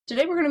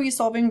Today we're going to be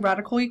solving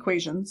radical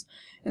equations.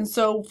 And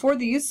so for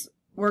these,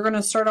 we're going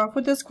to start off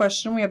with this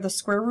question. We have the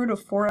square root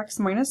of 4x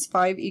minus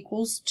 5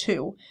 equals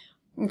 2.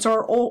 And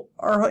so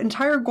our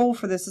entire goal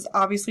for this is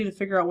obviously to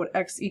figure out what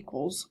x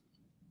equals.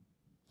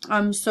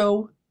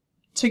 So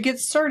to get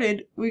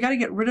started, we got to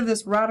get rid of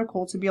this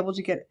radical to be able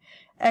to get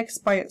x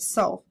by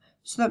itself.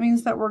 So that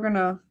means that we're going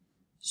to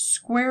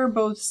square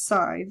both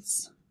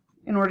sides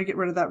in order to get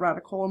rid of that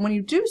radical. And when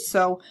you do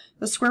so,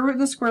 the square root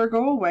and the square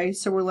go away,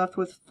 so we're left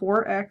with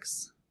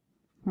 4x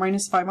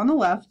minus 5 on the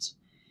left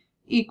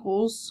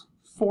equals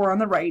 4 on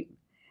the right.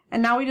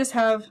 And now we just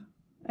have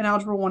an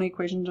algebra 1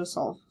 equation to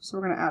solve. So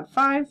we're going to add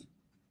 5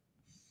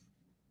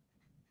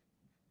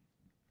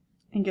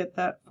 and get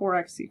that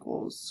 4x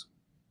equals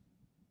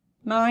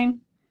 9.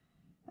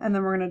 And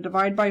then we're going to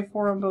divide by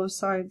 4 on both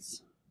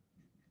sides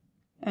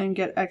and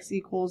get x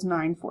equals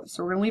 9/4.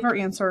 So we're going to leave our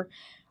answer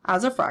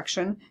as a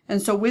fraction.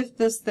 And so with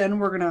this then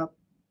we're going to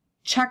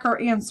check our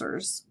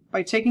answers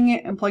by taking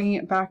it and plugging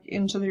it back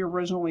into the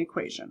original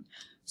equation.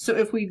 So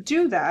if we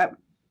do that,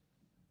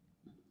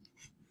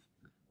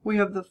 we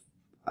have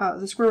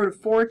the square root of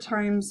 4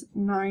 times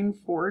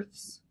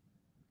 9/4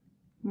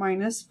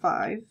 minus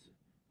 5,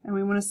 and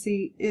we want to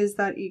see, is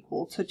that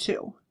equal to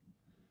 2?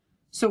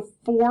 So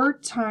 4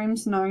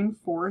 times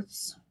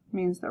 9/4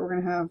 means that we're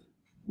going to have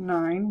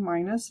 9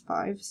 minus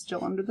 5,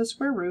 still under the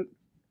square root.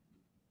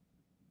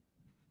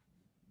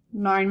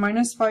 9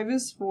 minus 5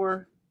 is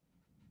 4,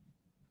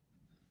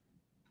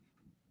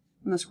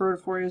 and the square root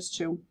of 4 is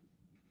 2.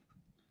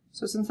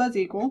 So since that's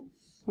equal,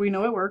 we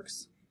know it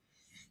works,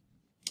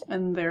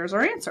 and there's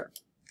our answer.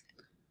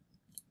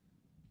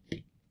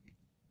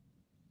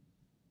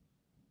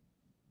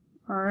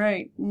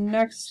 Alright,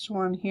 next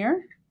one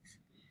here.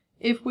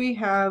 If we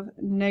have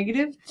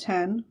negative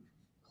 10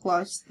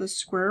 plus the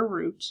square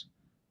root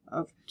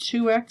of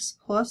 2x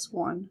plus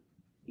 1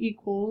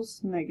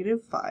 equals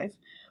negative 5.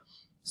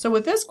 So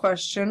with this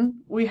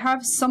question, we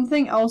have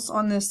something else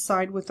on this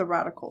side with the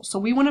radical. So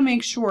we want to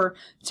make sure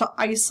to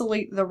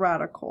isolate the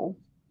radical.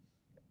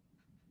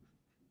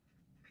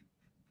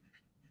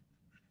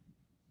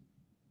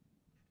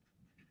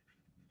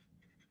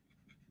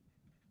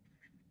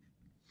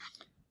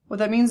 What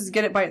that means is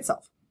get it by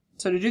itself.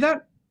 So to do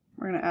that,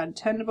 we're going to add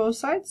 10 to both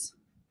sides,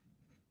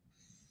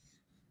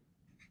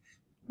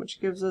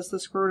 which gives us the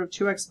square root of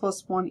 2x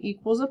plus 1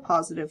 equals a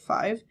positive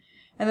 5.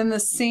 And then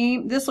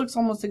this looks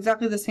almost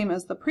exactly the same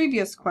as the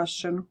previous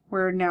question,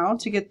 where now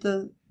to get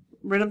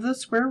rid of the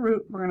square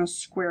root, we're going to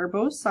square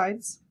both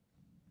sides.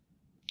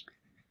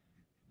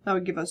 That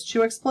would give us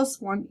 2x plus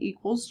 1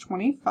 equals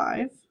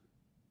 25.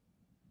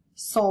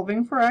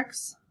 Solving for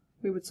x,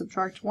 we would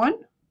subtract 1.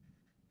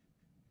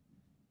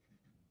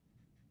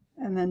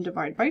 And then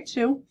divide by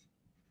 2.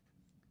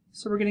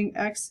 So we're getting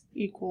x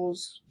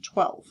equals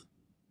 12.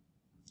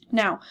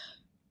 Now,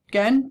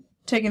 again,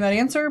 taking that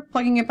answer,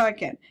 plugging it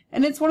back in.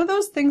 And it's one of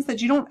those things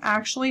that you don't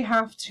actually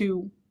have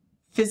to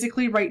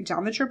physically write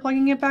down that you're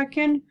plugging it back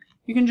in.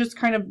 You can just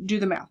kind of do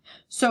the math.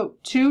 So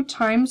 2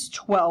 times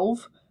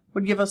 12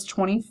 would give us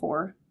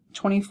 24.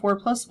 24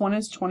 plus 1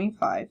 is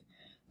 25.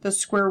 The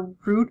square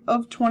root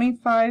of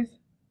 25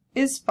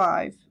 is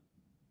 5.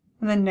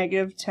 And then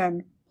negative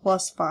 10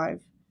 plus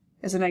 5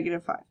 is a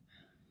negative 5.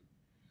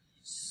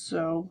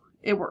 So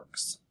it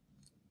works.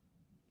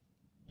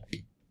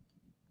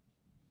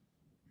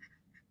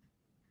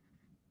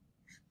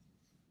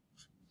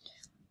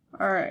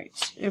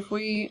 Alright, if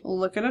we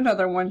look at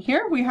another one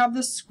here, we have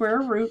the square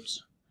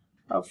root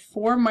of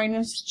 4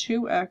 minus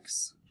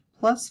 2x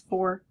plus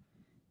 4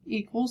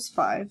 equals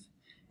 5.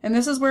 And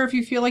this is where if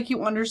you feel like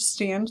you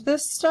understand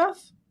this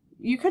stuff,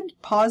 you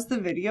could pause the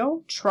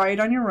video, try it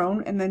on your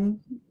own, and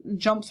then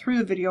jump through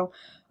the video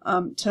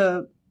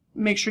to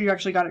make sure you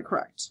actually got it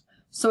correct.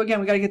 So again,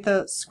 we got to get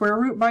the square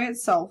root by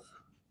itself,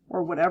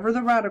 or whatever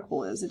the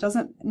radical is. It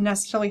doesn't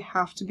necessarily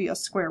have to be a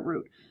square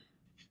root.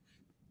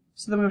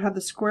 So then we would have the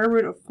square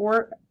root of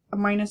 4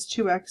 minus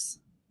 2x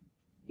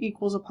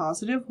equals a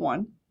positive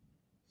 1.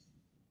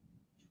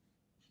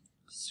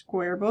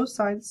 Square both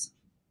sides.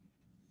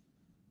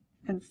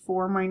 And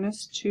 4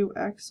 minus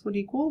 2x would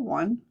equal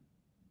 1.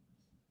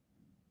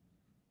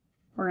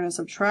 We're going to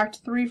subtract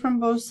 3 from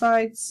both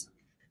sides.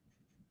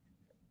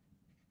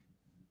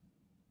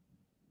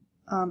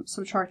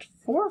 Subtract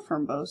 4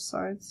 from both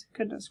sides.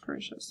 Goodness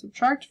gracious.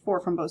 Subtract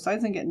 4 from both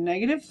sides and get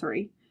negative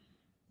 3.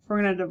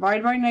 We're going to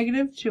divide by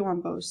negative 2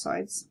 on both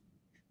sides,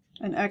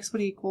 and x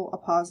would equal a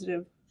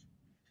positive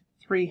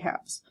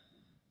 3/2.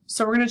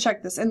 So we're going to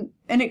check this. And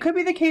it could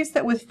be the case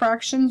that with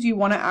fractions you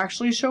want to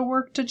actually show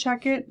work to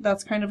check it.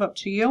 That's kind of up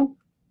to you.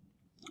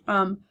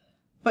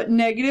 But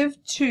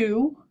negative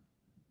 2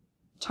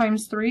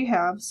 times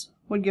 3/2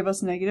 would give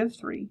us negative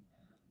 3.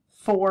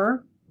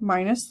 4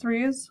 minus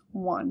 3 is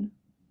 1.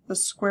 The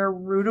square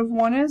root of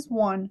 1 is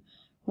 1.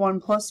 1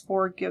 plus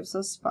 4 gives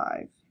us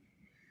 5.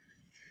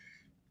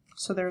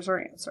 So there's our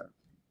answer.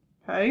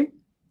 Okay.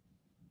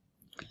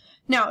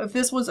 Now, if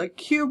this was a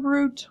cube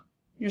root,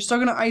 you're still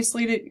going to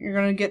isolate it. You're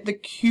going to get the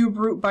cube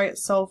root by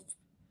itself.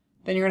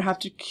 Then you're going to have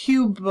to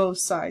cube both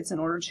sides in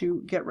order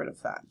to get rid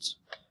of that.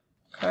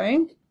 Okay,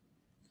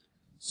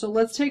 so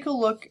let's take a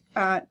look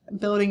at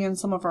building in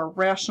some of our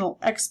rational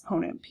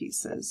exponent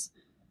pieces.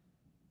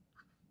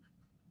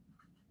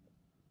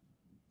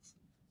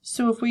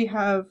 So if we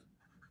have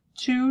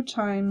 2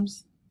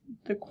 times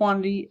the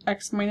quantity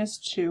x minus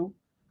 2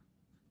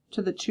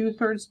 to the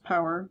 2/3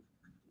 power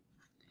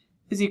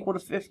is equal to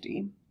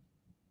 50.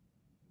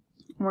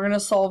 We're going to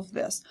solve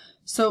this.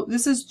 So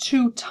this is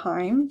 2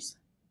 times.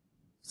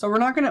 So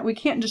we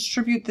can't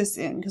distribute this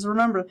in, because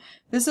remember,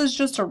 this is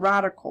just a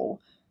radical.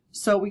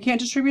 So we can't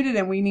distribute it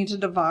in, we need to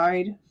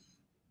divide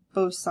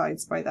both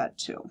sides by that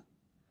 2.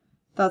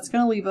 That's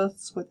going to leave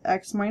us with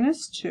x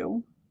minus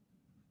 2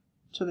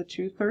 to the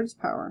 2/3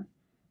 power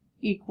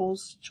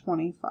equals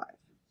 25.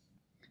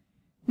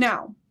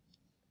 Now,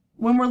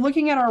 when we're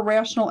looking at our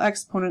rational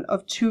exponent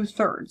of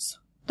 2/3,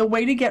 the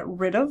way to get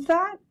rid of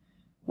that,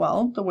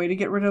 well, the way to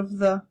get rid of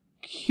the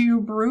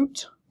cube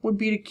root would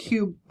be to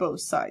cube both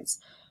sides.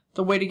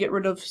 The way to get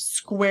rid of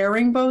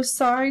squaring both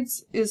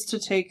sides is to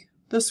take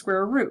the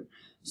square root.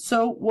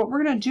 So what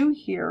we're going to do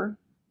here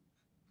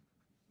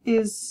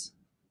is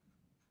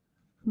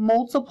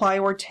multiply,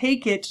 or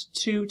take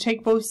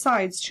both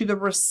sides to the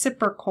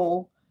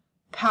reciprocal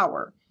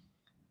power.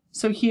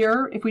 So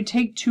here, if we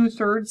take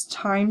 2/3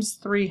 times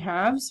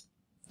 3/2,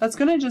 that's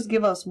going to just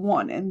give us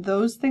 1, and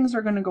those things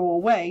are going to go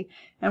away,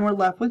 and we're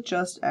left with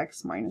just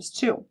x minus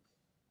 2.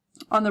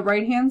 On the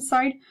right hand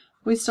side,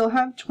 we still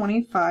have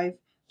 25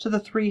 to the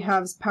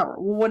 3/2 power.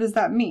 Well, what does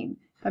that mean?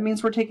 That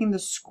means we're taking the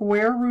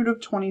square root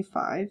of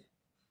 25,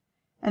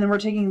 and then we're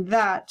taking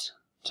that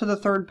to the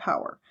 3rd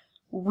power.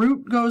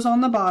 Root goes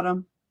on the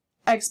bottom,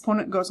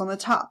 exponent goes on the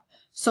top.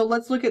 So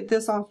let's look at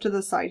this off to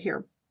the side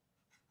here.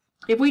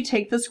 If we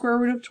take the square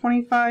root of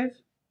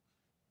 25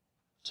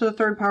 to the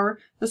 3rd power,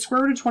 the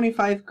square root of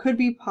 25 could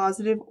be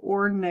positive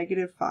or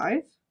negative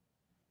 5.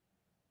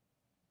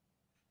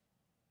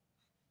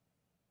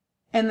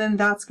 And then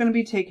that's going to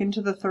be taken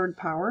to the 3rd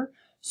power.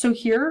 So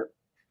here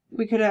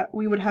we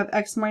would have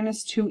x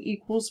minus 2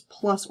 equals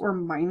plus or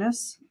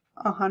minus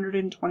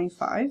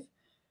 125.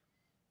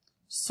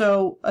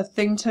 So a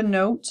thing to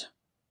note,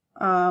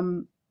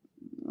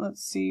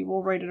 let's see,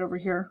 we'll write it over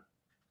here.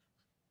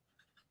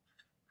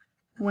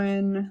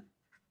 When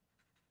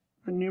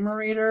the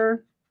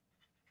numerator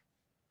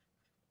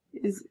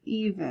is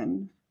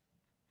even,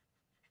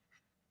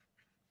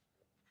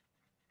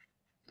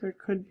 there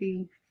could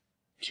be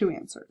 2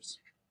 answers.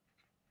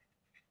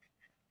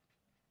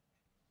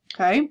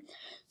 Okay,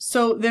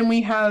 so then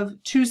we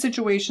have 2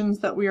 situations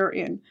that we are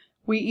in.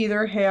 We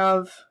either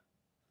have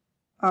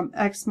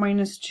x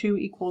minus 2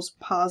 equals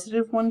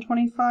positive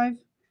 125,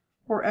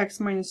 or x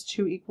minus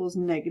 2 equals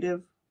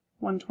negative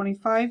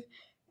 125,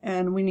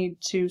 and we need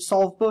to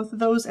solve both of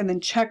those and then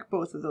check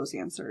both of those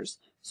answers.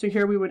 So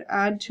here we would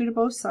add 2 to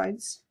both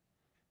sides,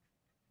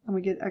 and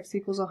we get x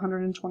equals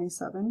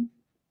 127.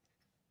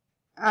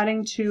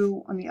 Adding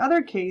 2 on the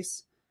other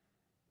case,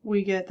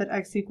 we get that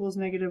x equals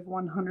negative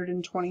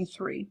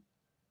 123.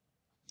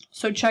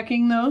 So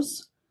checking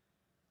those,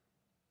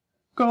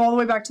 go all the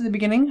way back to the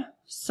beginning.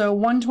 So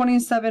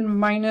 127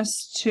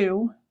 minus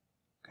 2,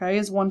 okay,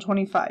 is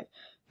 125.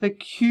 The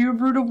cube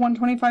root of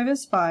 125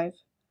 is 5.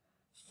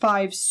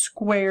 5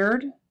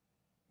 squared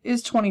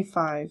is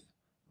 25.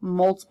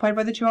 Multiplied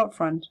by the 2 out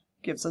front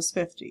gives us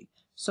 50.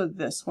 So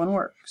this one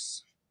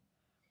works.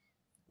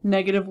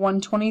 Negative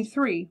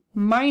 123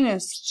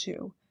 minus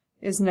 2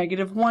 is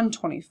negative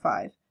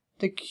 125.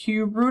 The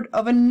cube root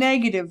of a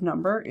negative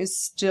number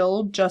is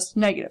still just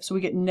negative. So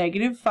we get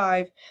negative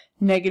 5.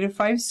 Negative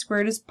 5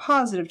 squared is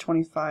positive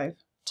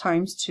 25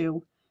 times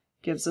 2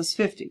 gives us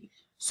 50.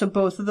 So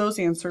both of those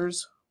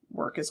answers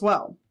work as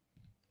well.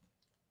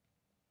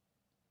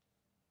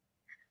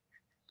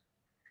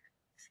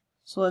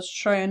 So let's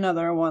try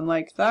another one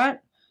like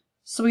that.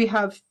 So we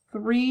have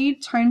 3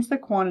 times the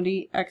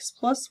quantity x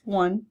plus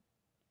 1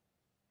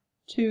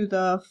 to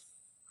the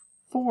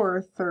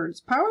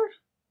 4/3 power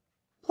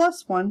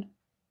plus 1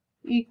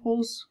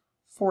 equals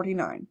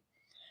 49.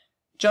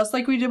 Just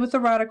like we did with the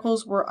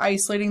radicals, we're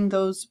isolating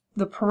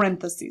the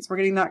parentheses. We're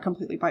getting that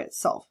completely by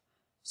itself.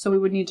 So we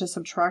would need to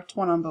subtract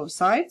 1 on both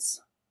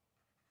sides.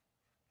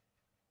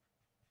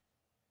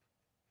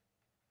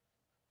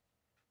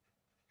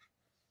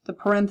 The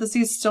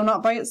parentheses still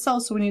not by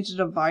itself, so we need to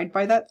divide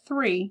by that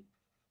 3.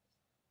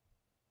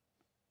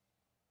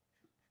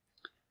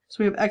 So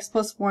we have x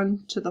plus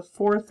 1 to the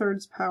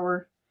 4/3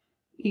 power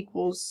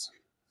equals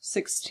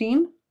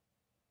 16.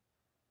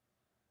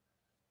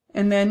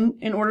 And then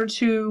in order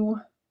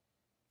to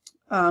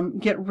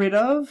get rid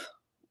of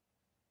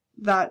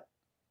that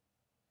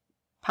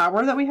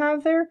power that we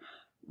have there,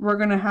 we're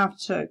going to have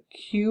to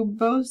cube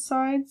both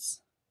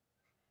sides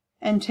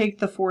and take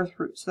the 4th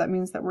root. So that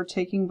means that we're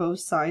taking both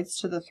sides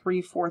to the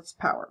 3/4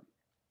 power.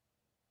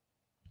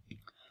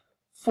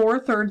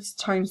 4/3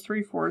 times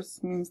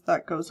 3/4 means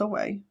that goes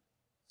away.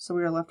 So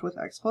we are left with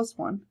x plus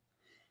 1.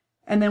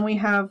 And then we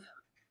have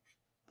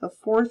the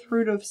 4th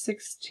root of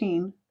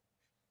 16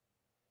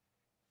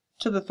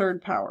 to the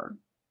 3rd power.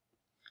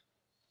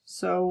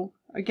 So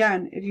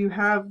again, if you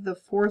have the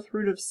 4th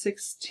root of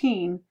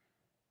 16,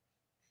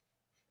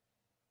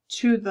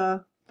 to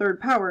the third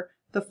power,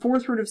 the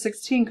fourth root of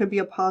 16 could be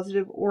a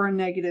positive or a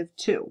negative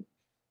 2.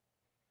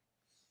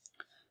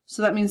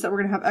 So that means that we're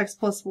going to have x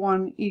plus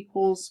 1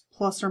 equals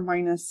plus or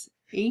minus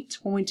 8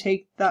 when we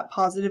take that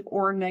positive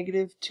or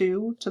negative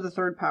 2 to the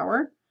third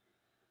power.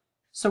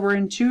 So we're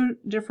in two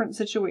different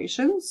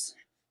situations.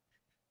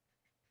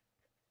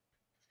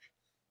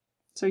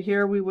 So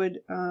here we would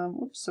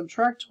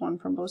subtract 1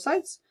 from both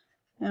sides,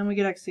 and we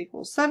get x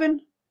equals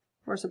 7,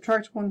 or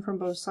subtract 1 from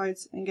both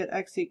sides and get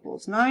x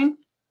equals 9,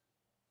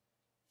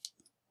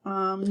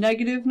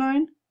 negative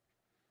 9.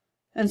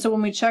 And so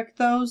when we check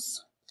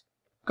those,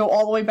 go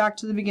all the way back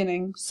to the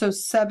beginning. So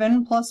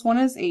 7 plus 1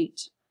 is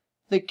 8.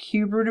 The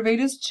cube root of 8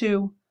 is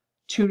 2.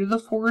 2 to the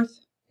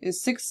fourth is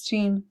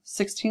 16.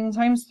 16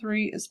 times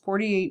 3 is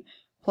 48,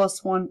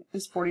 plus 1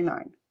 is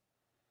 49.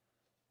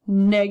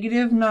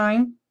 Negative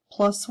 9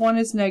 plus 1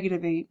 is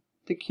negative 8.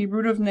 The cube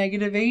root of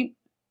negative 8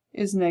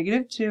 is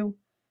negative 2.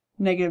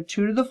 Negative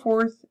 2 to the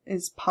fourth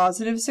is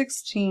positive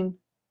 16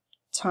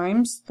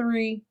 times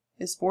 3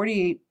 is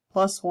 48,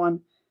 plus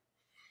 1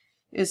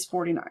 is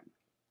 49.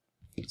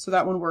 So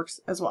that one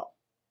works as well.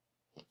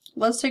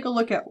 Let's take a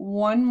look at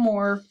one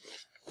more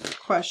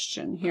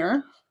question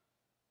here.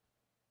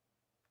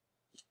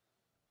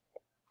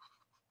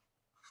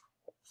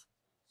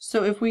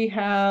 So if we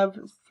have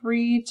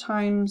 3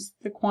 times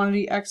the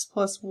quantity x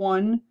plus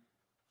 1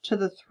 to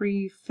the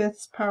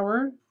 3/5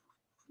 power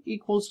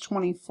equals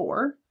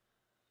 24.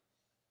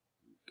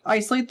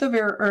 Isolate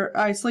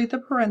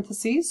the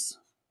parentheses.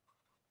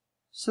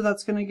 So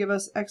that's going to give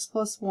us x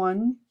plus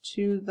 1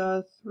 to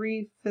the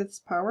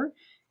 3/5 power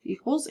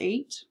equals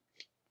 8.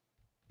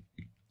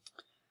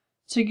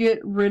 To get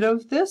rid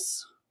of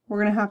this,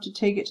 we're going to have to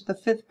take it to the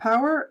 5th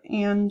power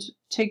and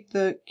take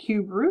the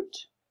cube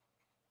root.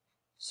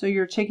 So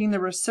you're taking the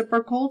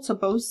reciprocal to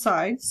both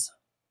sides.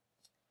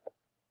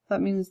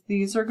 That means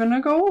these are going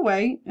to go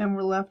away, and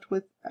we're left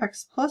with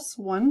x plus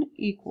 1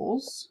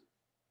 equals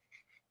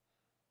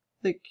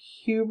the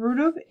cube root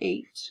of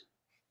 8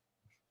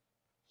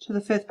 to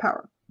the 5th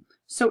power.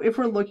 So if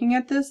we're looking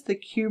at this, the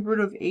cube root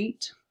of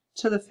 8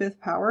 to the 5th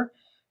power,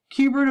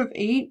 cube root of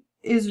 8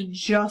 is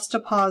just a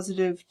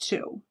positive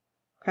 2.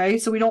 Okay,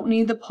 so we don't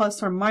need the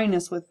plus or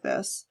minus with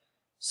this.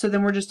 So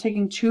then we're just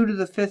taking 2 to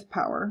the 5th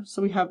power.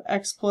 So we have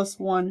x plus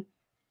 1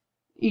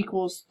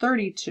 equals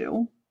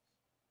 32.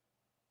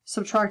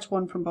 Subtract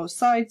 1 from both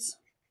sides.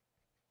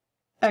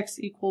 X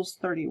equals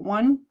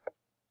 31.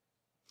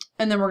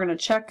 And then we're going to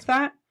check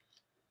that.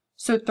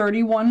 So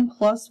 31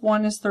 plus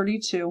 1 is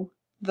 32.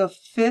 The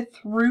 5th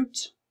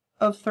root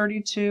of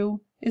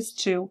 32 is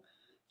 2.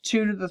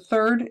 2 to the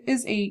third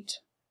is 8.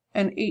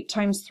 And 8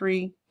 times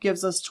 3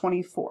 gives us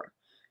 24.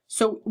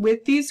 So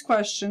with these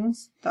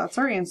questions, that's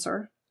our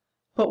answer.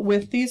 But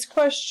with these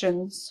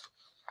questions,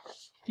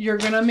 you're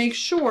going to make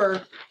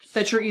sure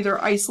that you're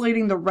either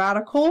isolating the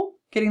radical,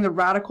 getting the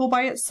radical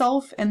by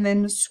itself, and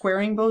then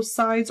squaring both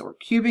sides or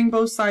cubing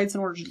both sides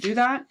in order to do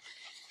that.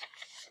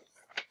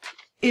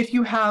 If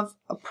you have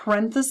a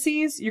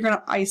parentheses, you're going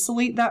to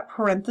isolate that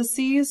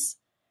parentheses,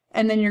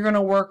 and then you're going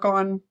to work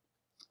on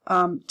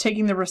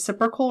taking the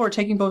reciprocal or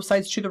taking both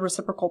sides to the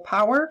reciprocal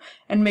power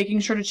and making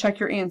sure to check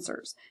your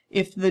answers.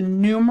 If the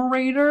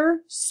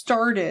numerator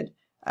started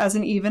as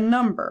an even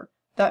number,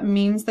 that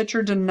means that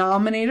your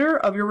denominator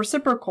of your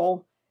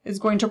reciprocal is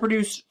going to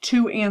produce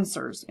 2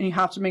 answers, and you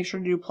have to make sure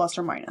to do plus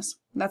or minus.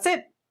 And that's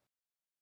it.